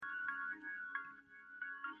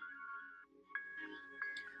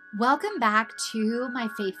Welcome back to my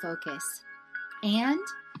faith focus and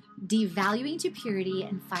devaluing to purity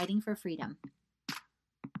and fighting for freedom.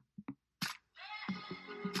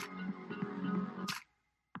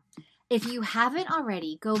 If you haven't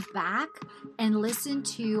already, go back and listen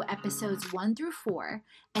to episodes 1 through 4,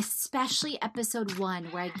 especially episode 1,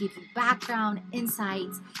 where I give you background,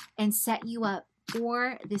 insights, and set you up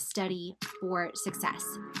for this study for success.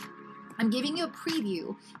 I'm giving you a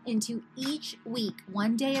preview into each week,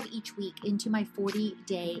 one day of each week, into my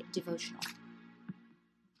 40-day devotional.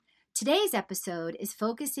 Today's episode is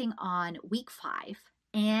focusing on week 5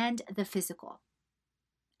 and the physical.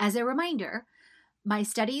 As a reminder, my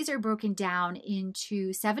studies are broken down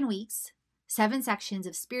into 7 weeks, 7 sections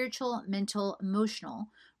of spiritual, mental, emotional,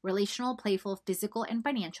 relational, playful, physical, and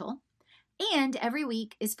financial. And every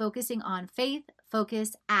week is focusing on faith,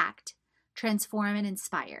 focus, act, transform, and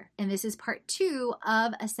inspire. And this is part 2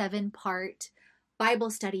 of a 7-part Bible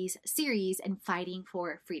studies series and fighting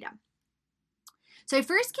for freedom. So I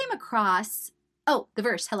first came across, the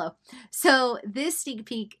verse, hello. So this sneak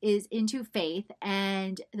peek is into faith,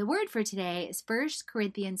 and the word for today is 1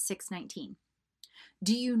 Corinthians 6:19.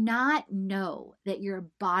 Do you not know that your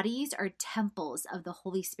bodies are temples of the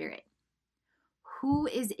Holy Spirit, who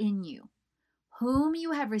is in you, whom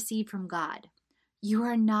you have received from God? You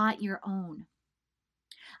are not your own.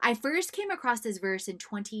 I first came across this verse in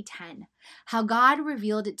 2010. How God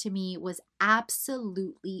revealed it to me was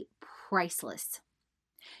absolutely priceless.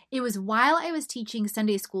 It was while I was teaching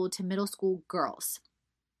Sunday school to middle school girls.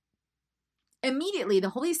 Immediately, the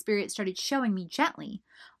Holy Spirit started showing me gently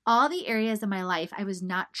all the areas of my life I was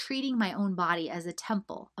not treating my own body as a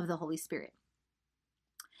temple of the Holy Spirit.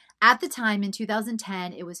 At the time, in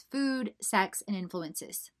 2010, it was food, sex, and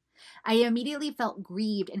influences. I immediately felt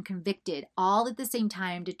grieved and convicted all at the same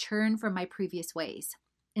time to turn from my previous ways,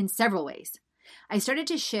 in several ways. I started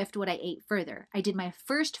to shift what I ate further. I did my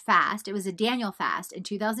first fast. It was a Daniel fast in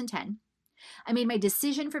 2010. I made my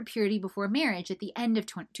decision for purity before marriage at the end of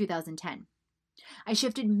 2010. I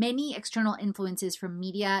shifted many external influences from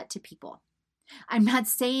media to people. I'm not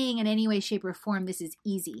saying in any way, shape, or form this is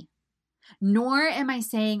easy, nor am I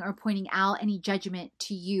saying or pointing out any judgment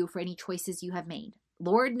to you for any choices you have made.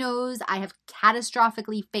 Lord knows I have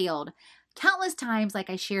catastrophically failed countless times, like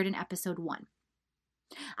I shared in episode 1.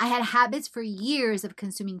 I had habits for years of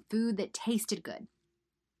consuming food that tasted good.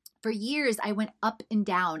 For years, I went up and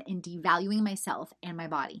down in devaluing myself and my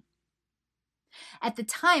body. At the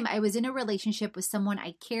time, I was in a relationship with someone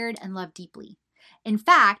I cared and loved deeply. In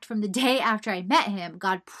fact, from the day after I met him,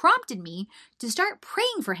 God prompted me to start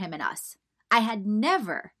praying for him and us. I had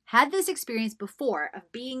never had this experience before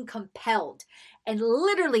of being compelled. And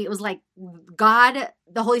literally, it was like God,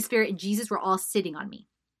 the Holy Spirit, and Jesus were all sitting on me.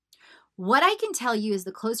 What I can tell you is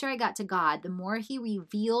the closer I got to God, the more He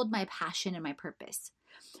revealed my passion and my purpose.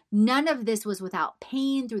 None of this was without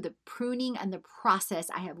pain through the pruning and the process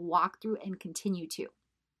I have walked through and continue to.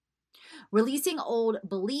 Releasing old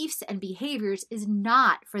beliefs and behaviors is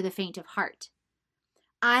not for the faint of heart.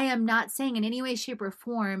 I am not saying in any way, shape, or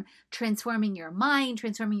form transforming your mind,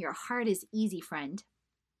 transforming your heart is easy, friend.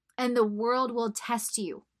 And the world will test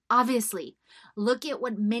you. Obviously, look at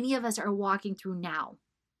what many of us are walking through now.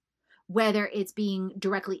 Whether it's being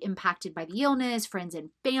directly impacted by the illness, friends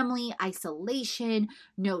and family, isolation,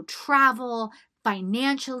 no travel,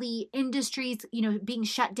 financially, industries, being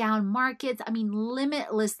shut down, markets.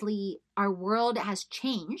 Limitlessly, our world has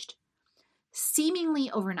changed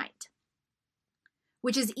seemingly overnight,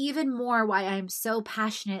 which is even more why I'm so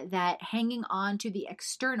passionate that hanging on to the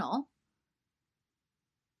external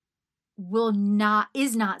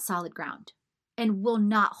is not solid ground and will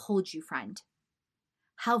not hold you, friend.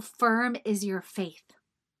 How firm is your faith?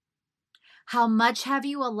 How much have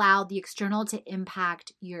you allowed the external to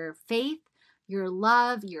impact your faith, your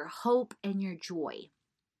love, your hope, and your joy?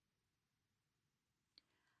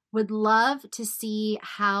 Would love to see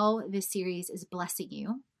how this series is blessing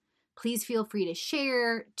you. Please feel free to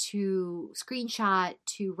share, to screenshot,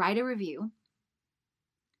 to write a review.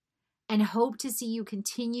 And hope to see you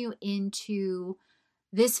continue into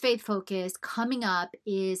this faith focus. Coming up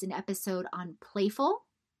is an episode on playful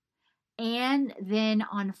and then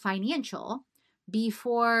on financial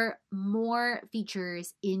before more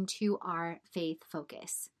features into our faith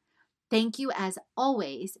focus. Thank you as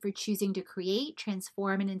always for choosing to create,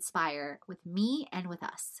 transform, and inspire with me and with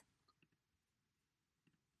us.